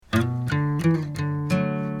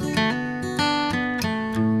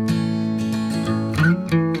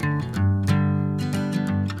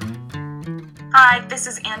this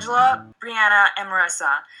is Angela, Brianna, and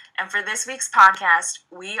Marissa. And for this week's podcast,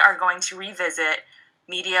 we are going to revisit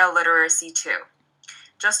Media Literacy 2.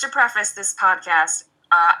 Just to preface this podcast,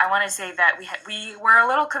 I want to say that we were a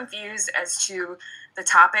little confused as to the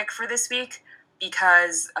topic for this week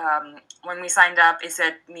because when we signed up, it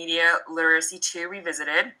said Media Literacy 2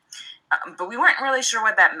 Revisited. But we weren't really sure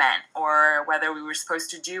what that meant or whether we were supposed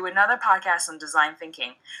to do another podcast on design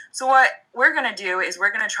thinking. So what we're going to do is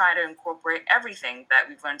we're going to try to incorporate everything that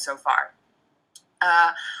we've learned so far.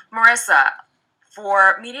 Marissa,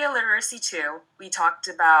 for Media Literacy 2, we talked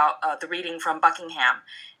about the reading from Buckingham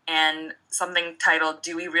and something titled,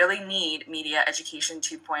 Do We Really Need Media Education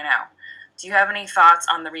 2.0? Do you have any thoughts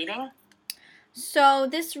on the reading? So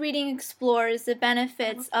this reading explores the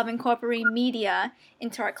benefits of incorporating media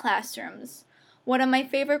into our classrooms. One of my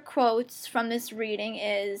favorite quotes from this reading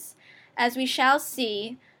is, "As we shall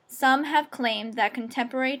see, some have claimed that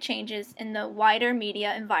contemporary changes in the wider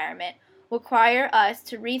media environment require us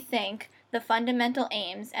to rethink the fundamental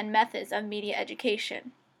aims and methods of media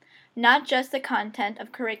education. Not just the content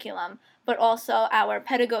of curriculum, but also our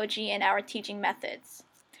pedagogy and our teaching methods.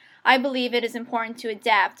 I believe it is important to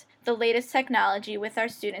adapt the latest technology with our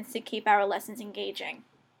students to keep our lessons engaging."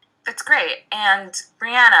 That's great. And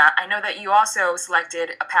Brianna, I know that you also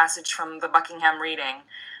selected a passage from the Buckingham reading.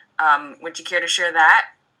 Would you care to share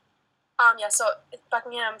that? So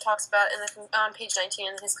Buckingham talks about on page 19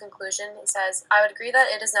 in his conclusion, he says, "I would agree that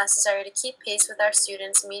it is necessary to keep pace with our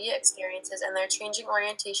students' media experiences and their changing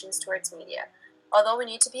orientations towards media, although we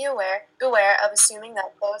need to be beware of assuming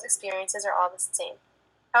that those experiences are all the same.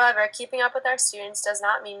 However, keeping up with our students does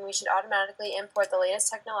not mean we should automatically import the latest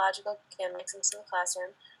technological gimmicks into the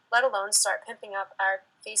classroom, let alone start pimping up our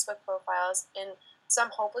Facebook profiles in some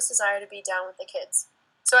hopeless desire to be down with the kids."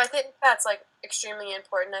 So I think that's extremely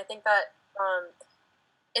important. I think that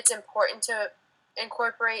it's important to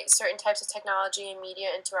incorporate certain types of technology and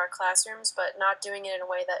media into our classrooms, but not doing it in a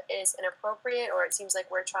way that is inappropriate or it seems like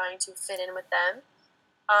we're trying to fit in with them.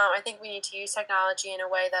 I think we need to use technology in a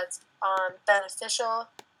way that's beneficial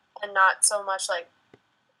and not so much like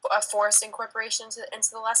a forced incorporation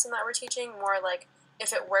into the lesson that we're teaching. More like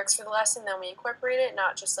if it works for the lesson, then we incorporate it,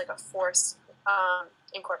 not just like a forced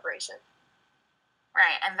incorporation.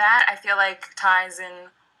 Right, and that I feel like ties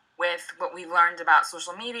in with what we learned about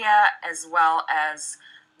social media as well as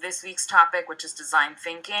this week's topic, which is design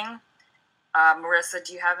thinking. Marissa,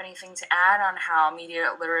 do you have anything to add on how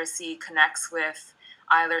media literacy connects with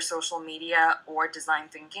either social media or design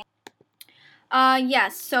thinking?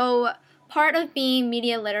 Yes, so part of being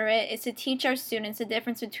media literate is to teach our students the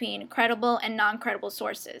difference between credible and non-credible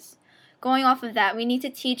sources. Going off of that, we need to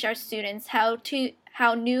teach our students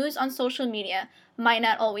how news on social media might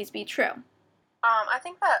not always be true. I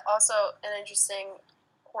think that also an interesting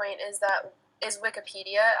point is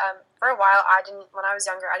Wikipedia. For a while, when I was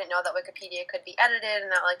younger, I didn't know that Wikipedia could be edited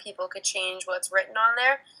and that people could change what's written on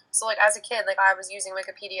there. So as a kid, I was using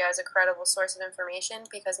Wikipedia as a credible source of information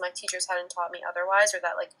because my teachers hadn't taught me otherwise, or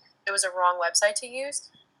that it was a wrong website to use.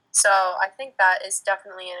 So I think that is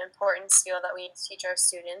definitely an important skill that we need to teach our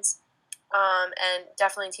students, and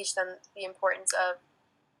definitely teach them the importance of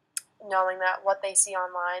knowing that what they see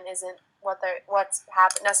online isn't what's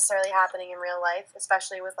necessarily happening in real life,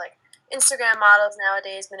 especially with Instagram models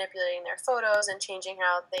nowadays manipulating their photos and changing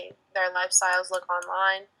how their lifestyles look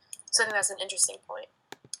online. So I think that's an interesting point.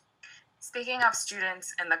 Speaking of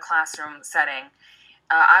students in the classroom setting,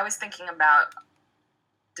 I was thinking about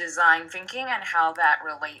design thinking and how that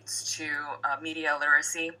relates to media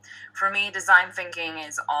literacy. For me, design thinking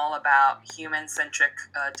is all about human-centric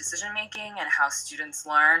decision making and how students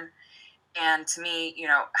learn. And to me,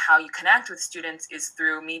 how you connect with students is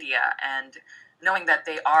through media, and knowing that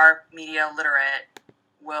they are media literate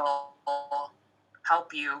will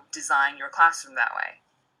help you design your classroom that way.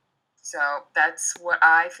 So that's what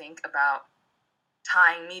I think about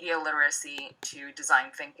tying media literacy to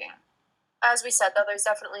design thinking. As we said, though, there's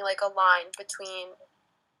definitely a line between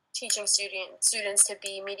teaching students to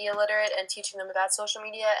be media literate and teaching them about social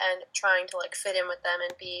media and trying to fit in with them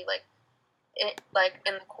and be in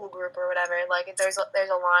the cool group or whatever. There's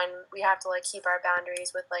a line. We have to keep our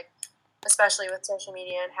boundaries with especially with social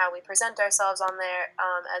media and how we present ourselves on there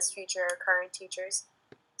as future or current teachers.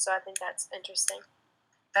 So I think that's interesting.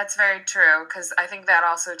 That's very true, because I think that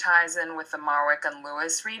also ties in with the Marwick and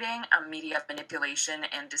Lewis reading on media manipulation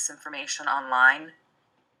and disinformation online.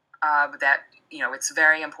 That it's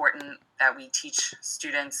very important that we teach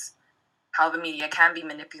students how the media can be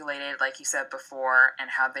manipulated, like you said before,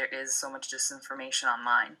 and how there is so much disinformation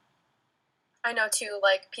online. I know too,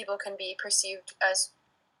 people can be perceived as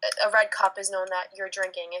a red cup is known that you're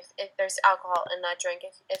drinking if there's alcohol in that drink,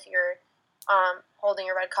 if you're holding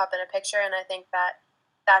a red cup in a picture. And I think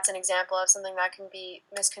that's an example of something that can be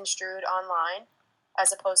misconstrued online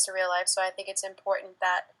as opposed to real life. So I think it's important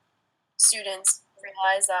that students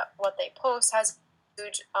realize that what they post has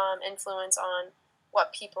huge influence on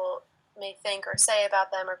what people may think or say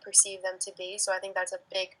about them or perceive them to be. So I think that's a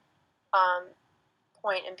big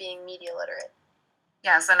point in being media literate.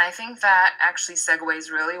 Yes, and I think that actually segues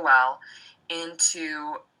really well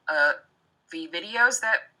into the videos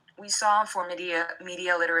that we saw for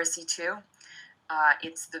media literacy too.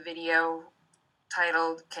 It's the video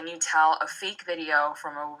titled, "Can You Tell a Fake Video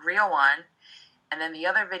from a Real One?" And then the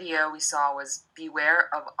other video we saw was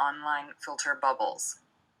 "Beware of Online Filter Bubbles."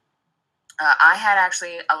 I had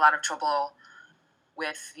actually a lot of trouble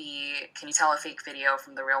with the "Can You Tell a Fake Video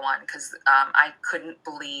from the Real One?" because I couldn't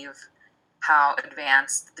believe how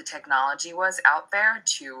advanced the technology was out there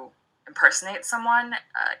to impersonate someone,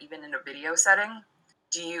 even in a video setting.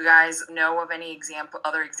 Do you guys know of any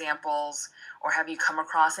other examples, or have you come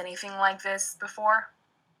across anything like this before?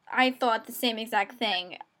 I thought the same exact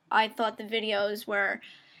thing. I thought the videos were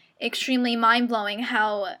extremely mind-blowing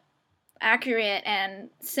how accurate and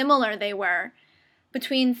similar they were.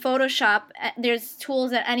 Between Photoshop, there's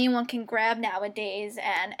tools that anyone can grab nowadays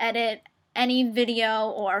and edit any video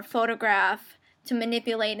or photograph to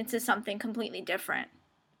manipulate into something completely different.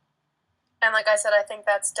 And like I said, I think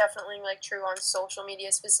that's definitely like true on social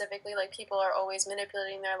media specifically. Like people are always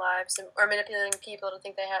manipulating their lives or manipulating people to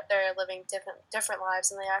think they're living different lives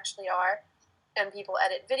than they actually are. And people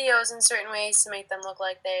edit videos in certain ways to make them look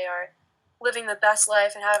like they are living the best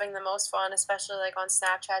life and having the most fun, especially like on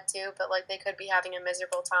Snapchat too, but like they could be having a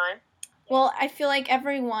miserable time. Well, I feel like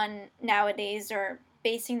everyone nowadays are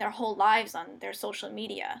basing their whole lives on their social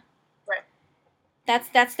media. Right.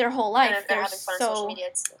 That's their whole life. And if they're having fun on social media,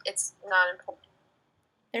 it's not important.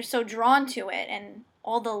 They're so drawn to it, and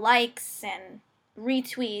all the likes and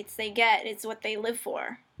retweets they get is what they live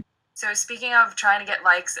for. So speaking of trying to get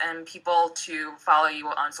likes and people to follow you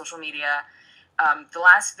on social media, the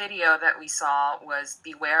last video that we saw was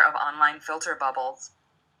 "Beware of Online Filter Bubbles."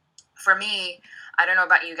 For me, I don't know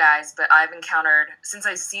about you guys, but since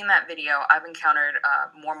I've seen that video, I've encountered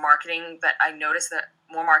more marketing that I noticed that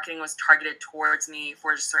more marketing was targeted towards me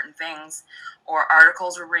for certain things, or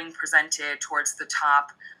articles were being presented towards the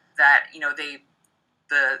top that,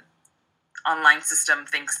 the online system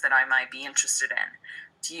thinks that I might be interested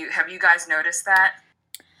in. Have you guys noticed that?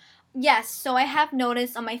 Yes, so I have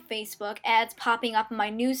noticed on my Facebook ads popping up in my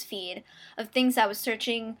news feed of things I was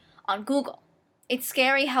searching on Google. It's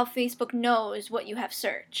scary how Facebook knows what you have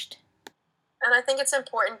searched. And I think it's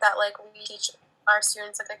important that like we teach our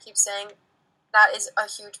students, like I keep saying, that is a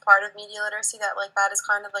huge part of media literacy, that like that is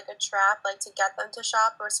kind of like a trap, like to get them to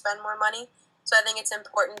shop or spend more money. So I think it's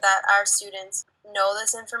important that our students know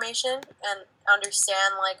this information and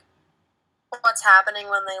understand like what's happening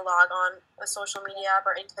when they log on a social media app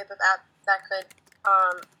or any type of app that could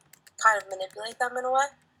kind of manipulate them in a way.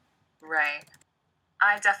 Right.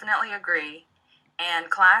 I definitely agree. And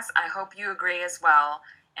class, I hope you agree as well.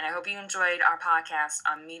 And I hope you enjoyed our podcast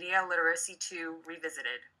on Media Literacy 2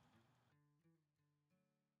 Revisited.